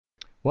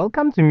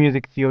Welcome to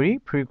Music Theory,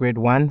 Pre-Grade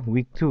 1,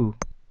 Week 2.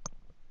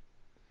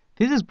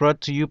 This is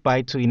brought to you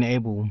by To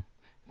Enable.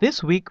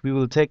 This week we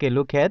will take a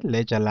look at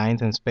ledger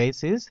lines and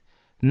spaces,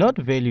 note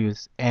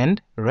values,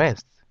 and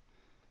rests,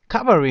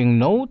 covering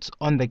notes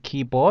on the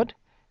keyboard,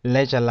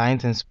 ledger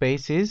lines and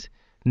spaces,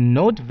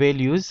 note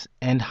values,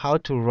 and how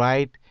to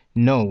write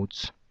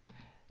notes.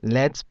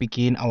 Let's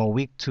begin our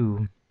Week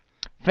 2.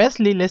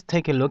 Firstly, let's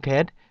take a look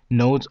at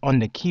notes on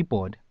the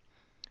keyboard.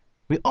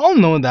 We all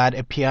know that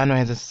a piano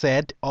has a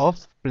set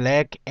of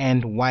black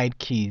and white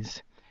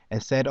keys. A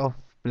set of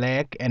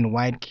black and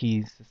white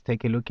keys. Let's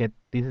take a look at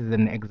this is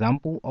an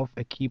example of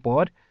a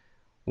keyboard.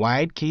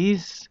 White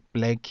keys,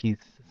 black keys.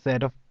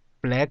 Set of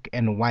black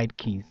and white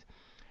keys.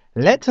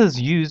 Letters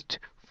used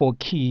for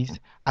keys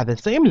are the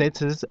same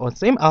letters or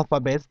same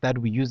alphabets that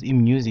we use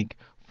in music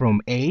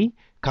from A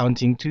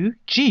counting to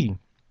G.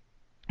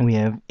 We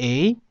have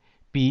A,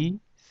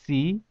 B,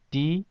 C,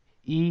 D,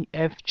 E,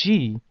 F,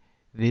 G.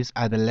 These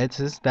are the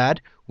letters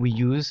that we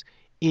use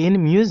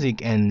in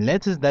music and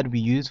letters that we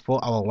use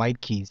for our white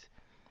keys.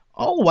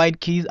 All white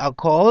keys are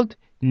called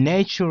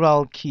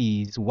natural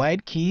keys.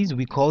 White keys,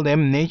 we call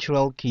them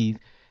natural keys.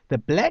 The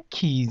black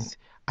keys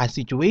are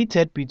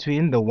situated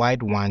between the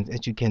white ones.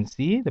 As you can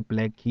see, the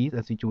black keys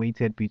are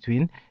situated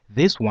between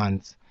these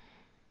ones.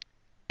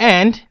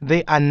 And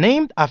they are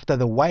named after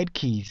the white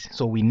keys.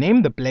 So we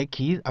name the black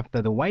keys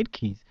after the white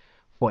keys.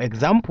 For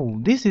example,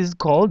 this is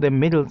called the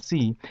middle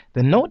C.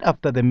 The note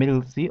after the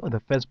middle C, or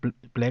the first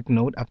black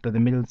note after the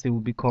middle C,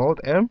 will be called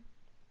a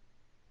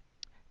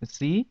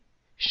C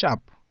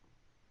sharp.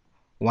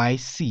 Why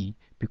C?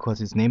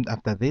 Because it's named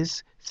after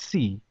this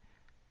C.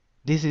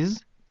 This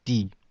is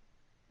D.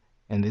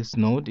 And this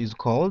note is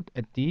called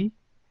a D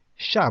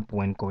sharp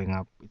when going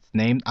up. It's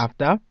named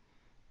after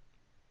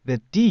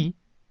the D,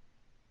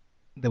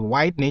 the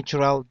white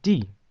natural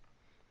D.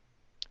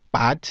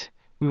 But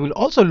we will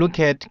also look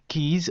at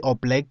keys or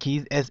black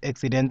keys as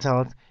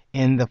accidentals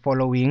in the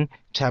following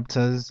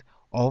chapters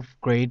of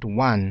grade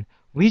 1,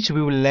 which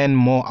we will learn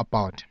more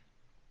about.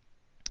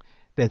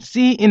 The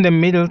C in the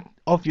middle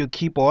of your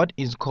keyboard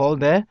is called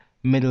the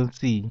middle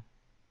C.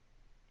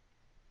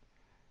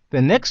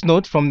 The next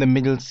note from the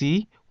middle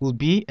C will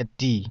be a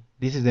D.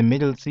 This is the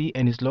middle C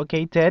and is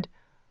located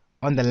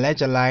on the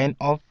ledger line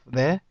of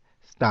the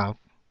staff.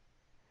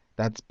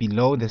 That's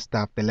below the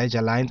staff. The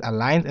ledger lines are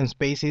lines and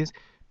spaces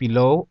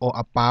below or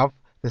above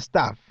the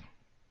staff.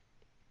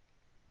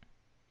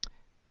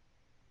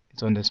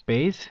 It's on the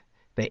space.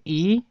 The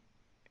E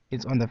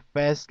is on the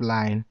first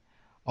line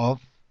of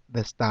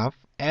the staff.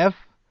 F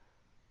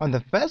on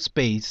the first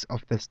space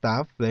of the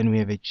staff. Then we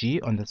have a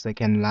G on the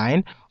second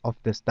line of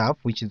the staff,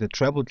 which is the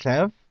treble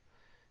clef,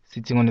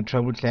 sitting on the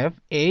treble clef.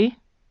 A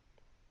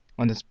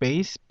on the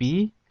space.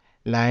 B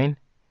line.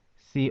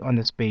 C on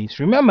the space.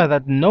 Remember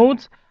that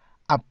notes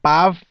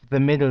above the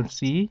middle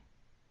C,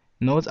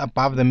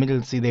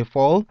 they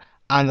fall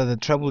under the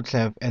treble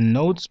clef, and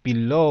notes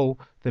below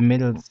the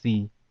middle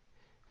C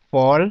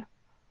fall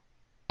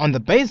on the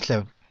bass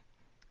clef.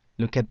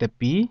 Look at the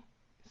B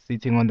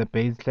sitting on the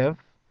bass clef.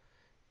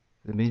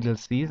 The middle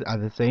C's are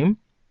the same.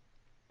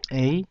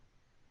 A,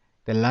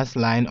 the last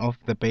line of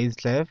the bass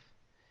clef.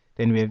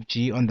 Then we have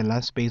G on the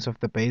last space of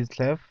the bass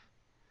clef.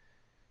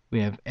 We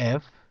have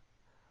F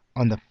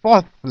on the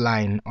fourth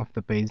line of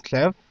the bass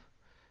clef.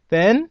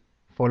 Then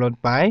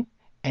followed by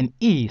an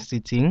E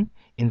sitting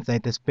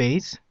inside the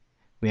space.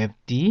 We have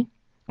D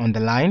on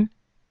the line,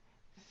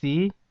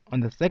 C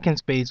on the second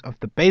space of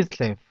the bass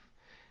clef.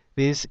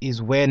 This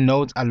is where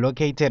notes are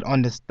located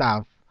on the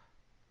staff.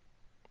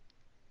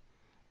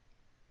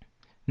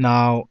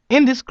 Now,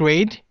 in this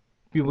grade,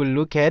 we will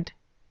look at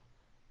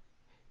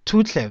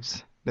two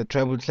clefs, the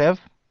treble clef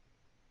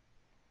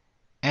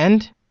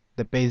and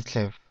the bass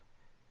clef.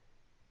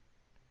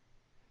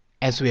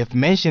 As we have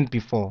mentioned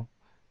before,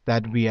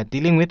 that we are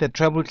dealing with the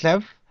treble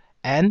clef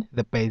and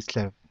the bass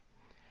clef.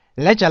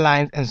 Ledger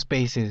lines and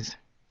spaces.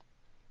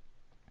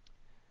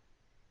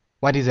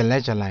 What is a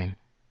ledger line?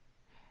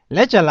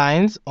 Ledger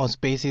lines or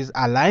spaces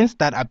are lines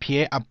that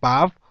appear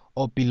above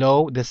or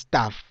below the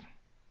staff.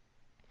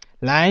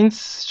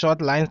 Lines,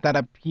 short lines that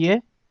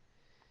appear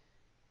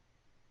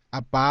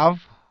above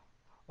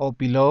or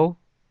below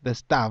the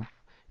staff.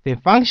 They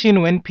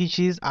function when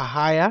pitches are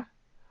higher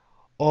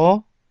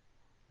or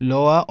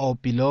lower or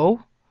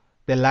below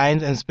the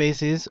lines and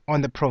spaces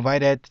on the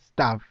provided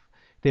staff.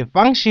 They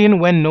function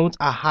when notes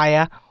are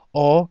higher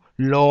or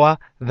lower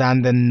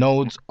than the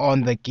notes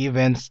on the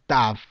given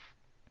staff.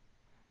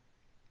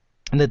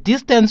 The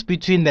distance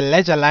between the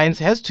ledger lines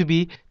has to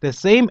be the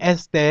same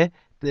as the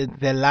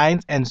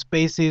lines and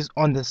spaces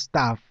on the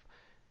staff.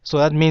 So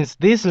that means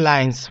these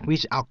lines,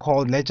 which are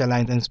called ledger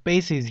lines and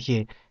spaces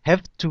here,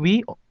 have to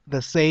be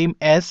the same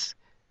as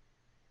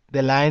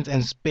the lines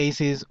and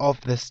spaces of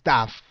the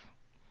staff.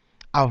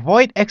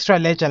 Avoid extra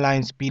ledger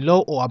lines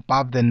below or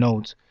above the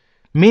notes,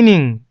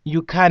 meaning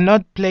you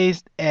cannot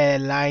place a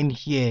line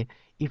here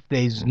if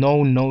there is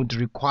no note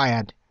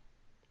required.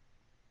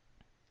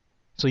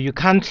 So you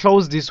can't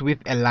close this with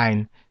a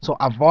line. So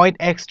avoid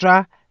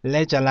extra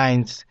ledger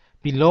lines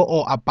below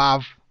or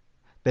above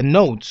the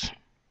notes.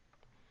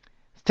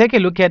 Let's take a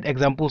look at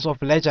examples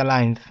of ledger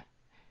lines.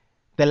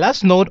 The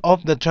last note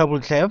of the treble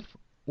clef,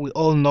 we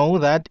all know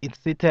that it's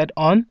seated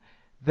on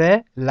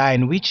the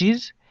line, which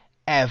is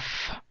F.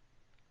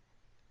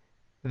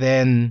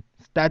 Then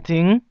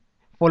starting,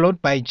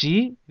 followed by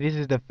G, this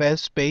is the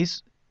first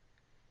space.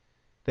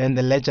 Then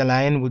the ledger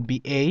line would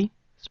be A,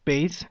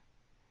 space,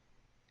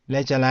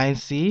 ledger line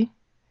C,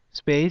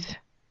 space,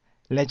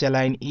 ledger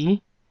line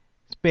E,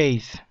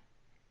 space.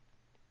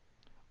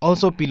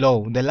 Also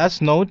below, the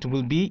last note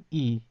will be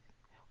E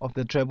of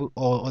the treble,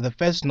 or the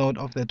first note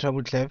of the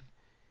treble clef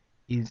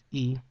is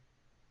E.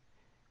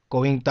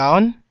 Going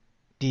down,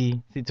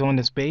 D, sits on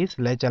the space,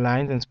 ledger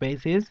lines and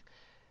spaces,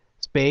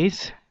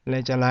 space,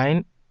 ledger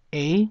line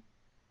A,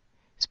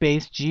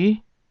 space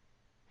G,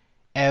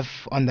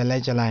 F on the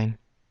ledger line.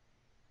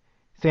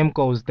 Same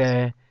goes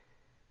the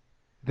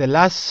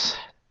last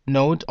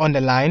note on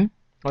the line,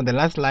 or the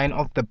last line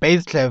of the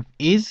bass clef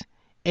is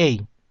A,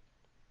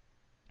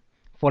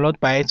 followed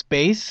by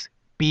space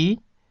B,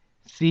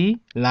 C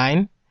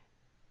line.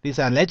 These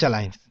are ledger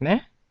lines,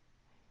 né?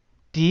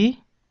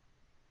 D,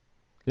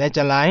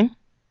 ledger line,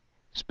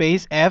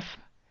 space F,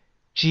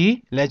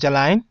 G, ledger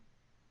line,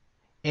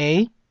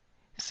 A,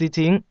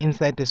 sitting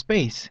inside the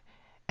space,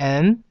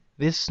 and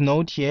this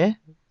note here,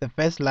 the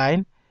first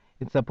line,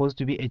 it's supposed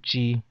to be a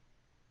G,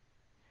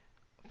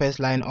 first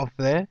line of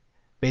the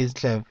bass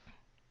clef.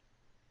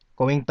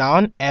 Going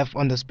down, F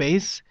on the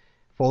space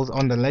falls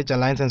on the ledger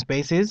lines and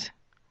spaces,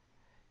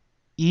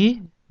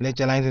 E,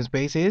 ledger lines and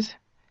spaces,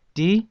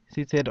 D,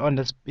 seated on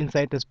the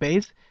inside the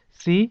space,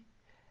 C,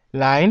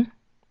 line,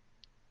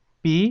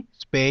 B,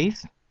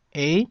 space,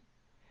 A,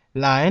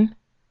 line,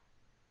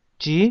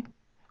 G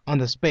on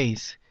the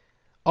space.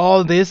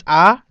 All these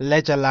are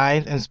ledger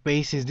lines and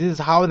spaces. This is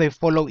how they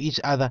follow each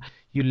other.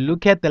 You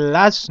look at the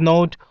last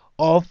note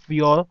of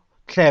your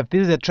clef.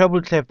 This is a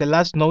treble clef. The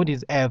last note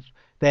is F.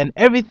 Then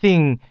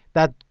everything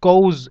that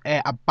goes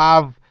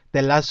above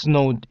the last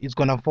note is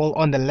gonna fall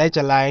on the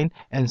ledger line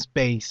and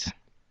space.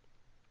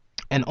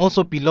 And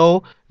also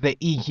below, the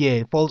E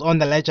here falls on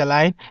the ledger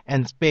line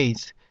and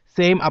space.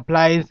 Same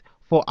applies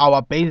for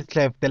our bass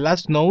clef. The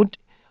last note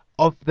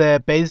of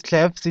the bass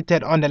clef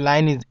seated on the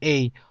line is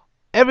A.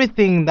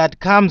 Everything that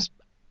comes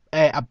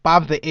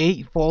above the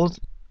A falls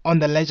on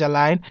the ledger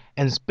line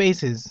and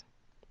spaces.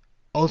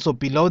 Also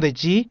below the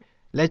G,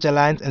 ledger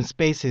lines and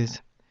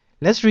spaces.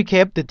 Let's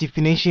recap the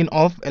definition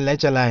of a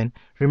ledger line.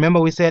 Remember,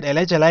 we said a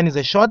ledger line is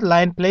a short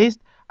line placed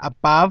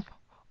above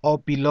or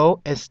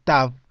below a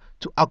staff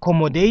to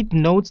accommodate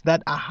notes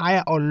that are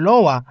higher or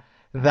lower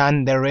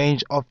than the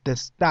range of the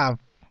staff.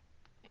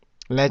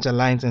 Ledger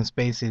lines and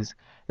spaces.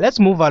 Let's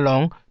move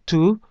along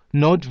to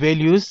note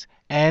values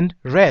and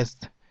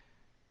rest.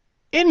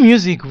 In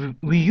music,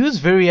 we use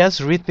various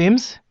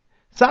rhythms.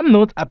 Some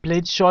notes are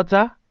played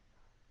shorter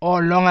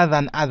or longer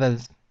than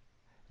others.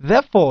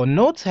 Therefore,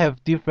 notes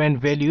have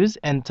different values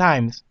and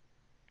times.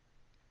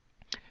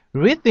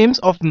 Rhythms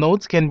of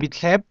notes can be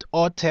clapped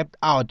or tapped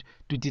out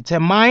to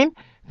determine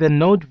the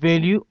note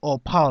value or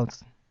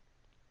pulse.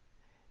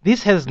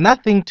 This has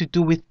nothing to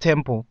do with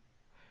tempo.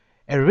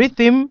 A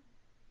rhythm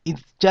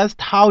is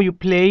just how you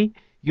play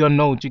your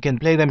notes. You can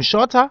play them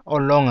shorter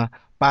or longer,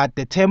 but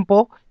the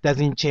tempo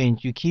doesn't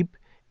change. You keep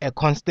a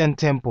constant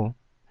tempo.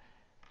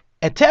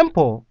 A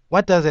tempo,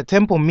 what does a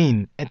tempo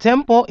mean? A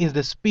tempo is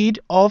the speed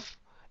of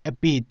a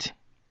beat.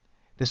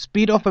 The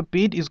speed of a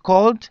beat is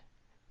called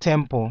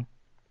tempo.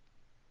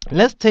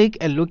 Let's take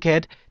a look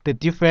at the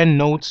different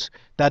notes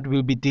that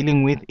we'll be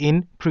dealing with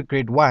in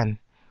pre-grade 1.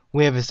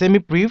 We have a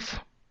semi-brief,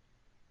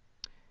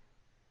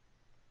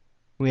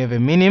 we have a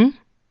minim,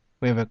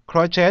 we have a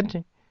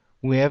crotchet,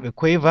 we have a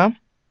quaver,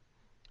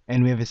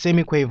 and we have a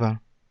semi-quaver.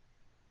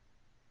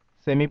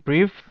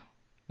 Semi-brief,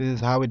 this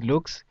is how it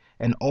looks,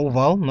 an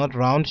oval, not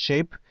round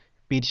shape,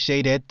 bit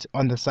shaded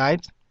on the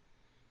sides.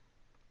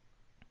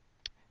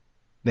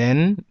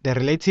 Then the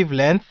relative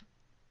length,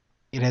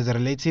 it has a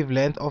relative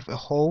length of a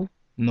whole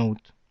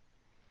note.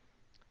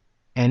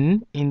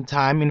 And in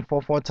time, in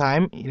 4/4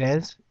 time, it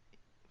has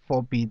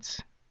 4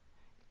 beats.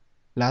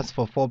 Lasts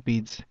for 4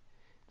 beats.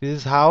 This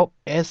is how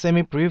a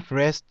semi-brief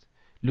rest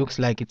looks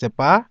like. It's a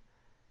bar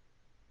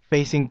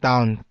facing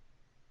down.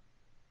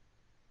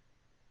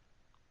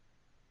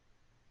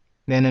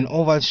 Then an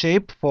oval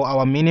shape for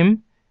our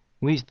minim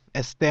with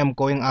a stem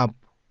going up.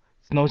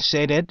 It's not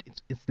shaded,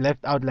 it's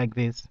left out like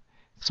this.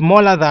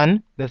 Smaller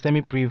than the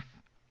semi-brief.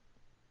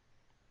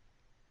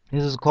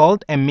 This is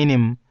called a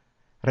minim.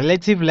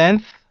 Relative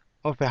length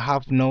of a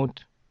half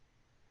note.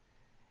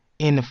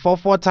 In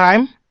 4/4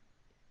 time,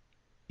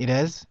 it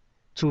has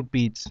 2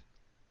 beats.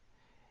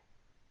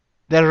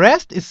 The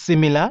rest is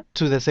similar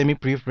to the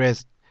semi-brief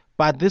rest,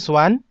 but this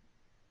one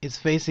is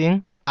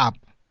facing up.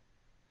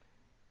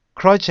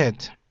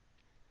 Crotchet,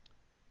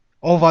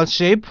 oval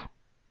shape,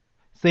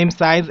 same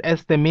size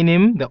as the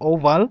minim, the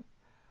oval,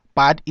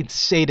 but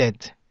it's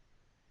shaded.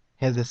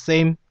 Has the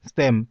same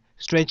stem,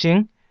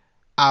 stretching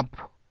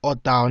up or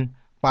down,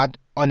 but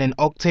on an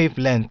octave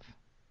length.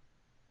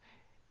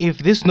 If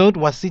this note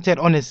was seated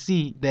on a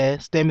C, the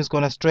stem is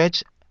going to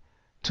stretch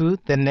to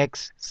the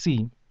next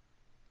C.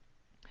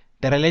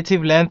 The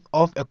relative length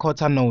of a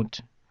quarter note,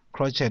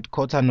 crotchet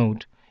quarter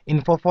note,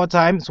 in 4/4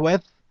 times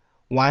worth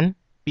 1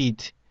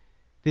 beat.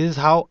 This is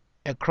how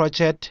a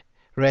crotchet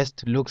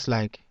rest looks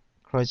like.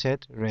 Crochet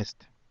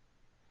rest.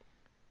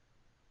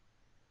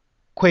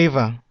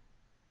 Quaver,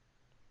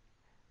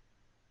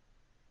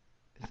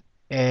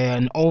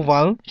 an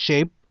oval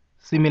shape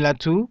similar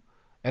to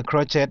a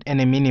crochet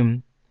and a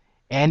minim,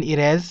 and it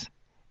has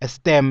a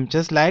stem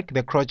just like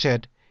the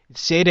crochet.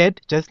 It's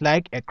shaded just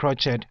like a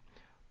crochet,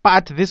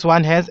 but this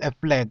one has a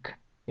flag.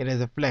 It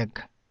has a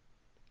flag.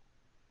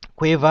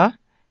 Quaver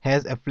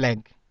has a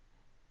flag.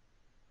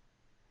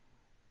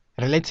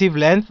 Relative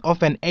length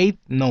of an eighth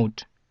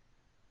note.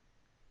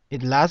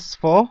 It lasts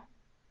for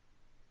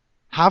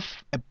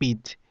half a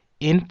beat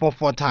in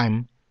 4/4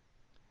 time.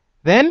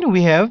 Then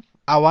we have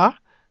our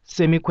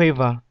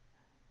semiquaver,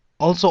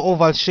 also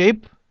oval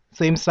shape,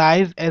 same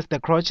size as the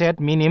crochet,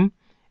 minim,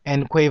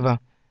 and quaver,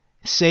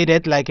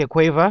 shaded like a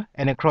quaver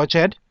and a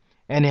crochet,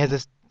 and has a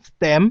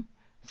stem,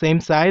 same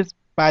size,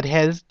 but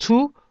has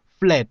two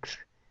flags.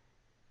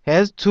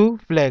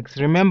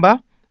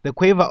 Remember, the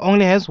quaver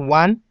only has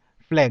one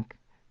flag.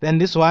 Then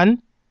this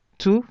one,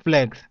 two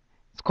flags.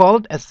 It's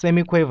called a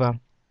semiquaver.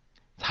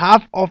 It's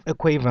half of a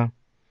quaver.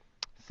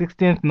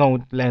 16th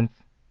note length.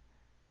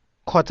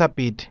 Quarter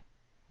beat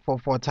for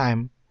 4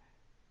 time.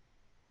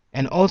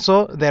 And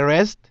also the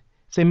rest,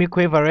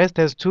 semiquaver rest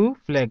has two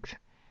flags.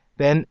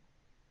 Then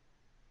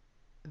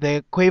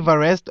the quaver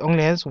rest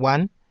only has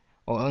one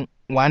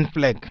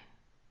flag.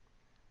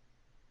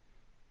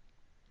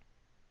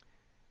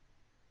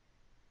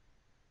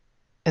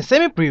 A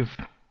semi-brief,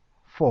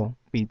 4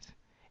 beats.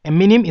 A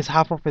minim is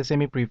half of a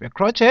semi-brief. A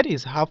crochet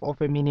is half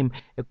of a minim.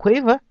 A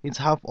quaver is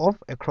half of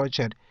a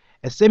crochet.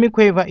 A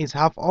semi-quaver is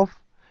half of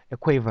a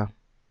quaver.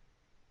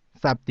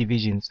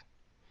 Subdivisions.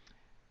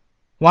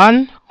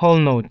 1 whole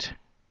note,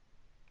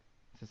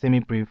 it's a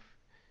semi-brief.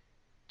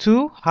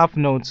 2 half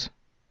notes,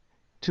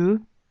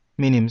 2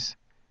 minims.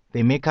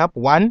 They make up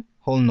 1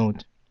 whole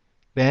note.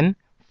 Then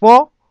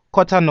 4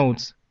 quarter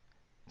notes,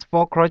 it's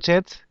 4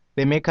 crochets.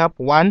 They make up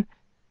 1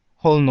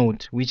 whole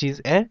note, which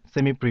is a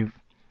semi-brief.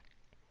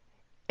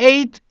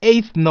 8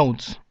 eighth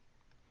notes,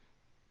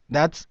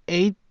 that's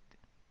 8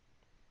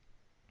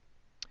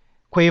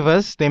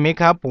 quavers. They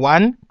make up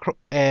 1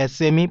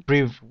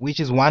 semi-brief, which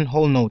is 1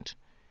 whole note.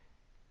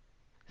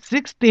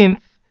 16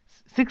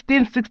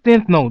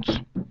 16th notes,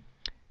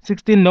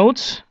 16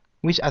 notes,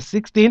 which are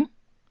 16.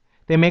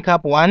 They make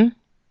up 1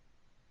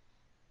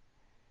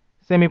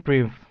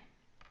 semi-brief.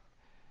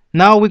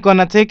 Now we're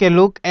gonna take a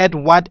look at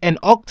what an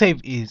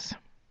octave is.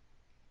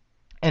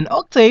 An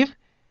octave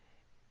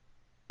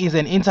is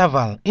an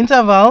interval.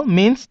 Interval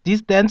means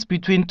distance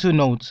between two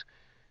notes.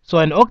 So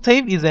an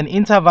octave is an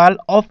interval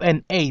of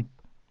an eighth.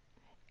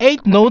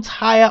 8 notes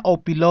higher or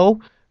below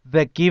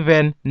the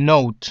given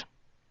note.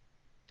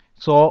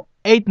 So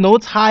 8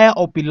 notes higher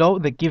or below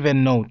the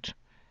given note.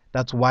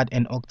 That's what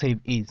an octave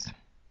is.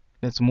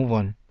 Let's move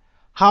on.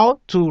 How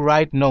to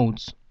write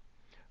notes.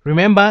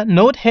 Remember,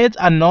 note heads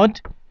are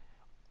not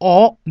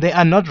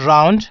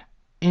round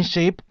in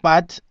shape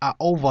but are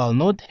oval.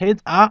 Note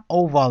heads are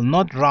oval,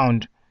 not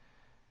round.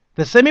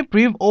 The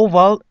semi-brief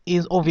oval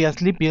is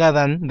obviously bigger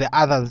than the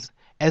others,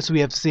 as we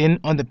have seen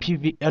on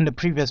the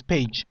previous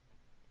page.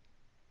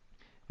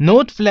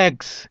 Note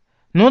flags.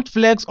 Note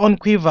flags on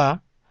quiver.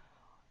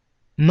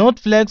 Note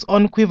flags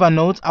on quiver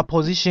notes are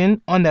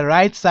positioned on the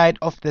right side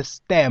of the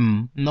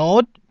stem.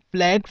 Note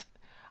flags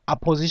are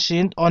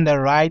positioned on the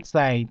right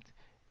side.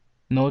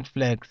 Note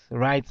flags,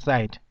 right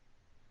side.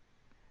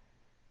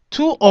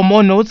 2 or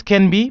more notes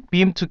can be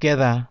beamed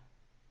together.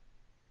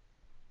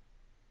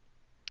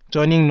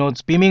 Joining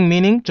notes. Beaming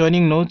meaning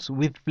joining notes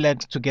with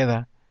flags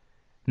together.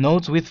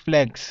 Notes with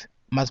flags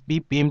must be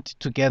beamed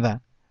together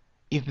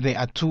if there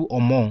are 2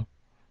 or more.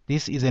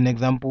 This is an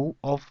example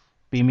of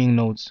beaming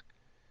notes.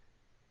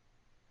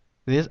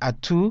 These are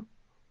 2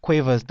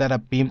 quavers that are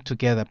beamed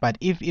together. But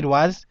if it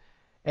was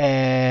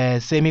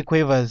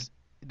semi-quavers,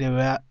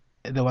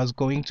 there was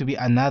going to be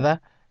another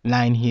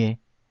line here.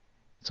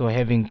 So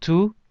having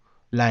 2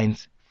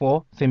 lines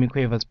for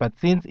semi-quavers. But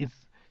since it's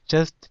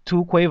just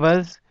 2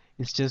 quavers,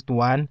 it's just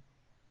 1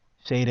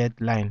 shaded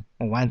line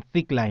or 1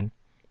 thick line.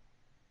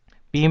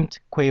 Beamed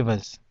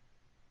quavers.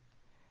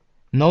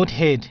 Note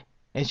head,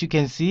 as you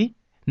can see,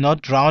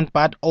 not round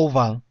but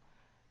oval.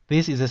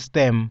 This is a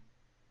stem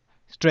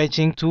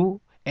stretching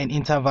to an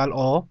interval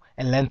or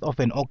a length of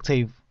an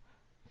octave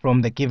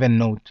from the given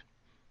note.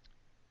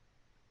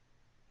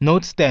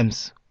 Note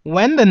stems.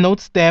 When the note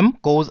stem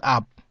goes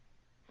up,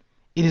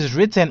 it is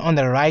written on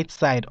the right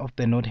side of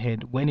the note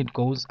head. When it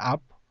goes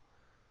up,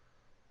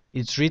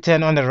 it's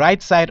written on the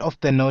right side of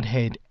the note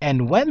head.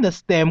 And when the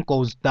stem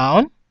goes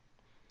down,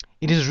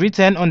 it is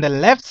written on the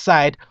left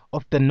side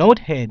of the note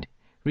head.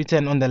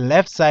 Written on the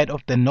left side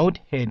of the note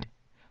head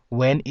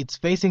when it's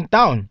facing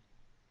down.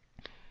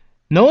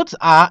 Notes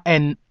are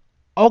an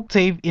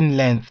octave in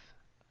length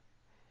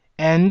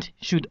and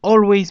should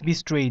always be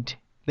straight.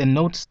 The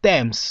note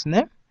stems,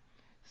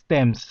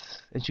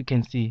 as you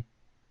can see.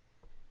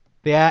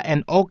 They are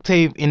an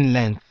octave in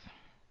length.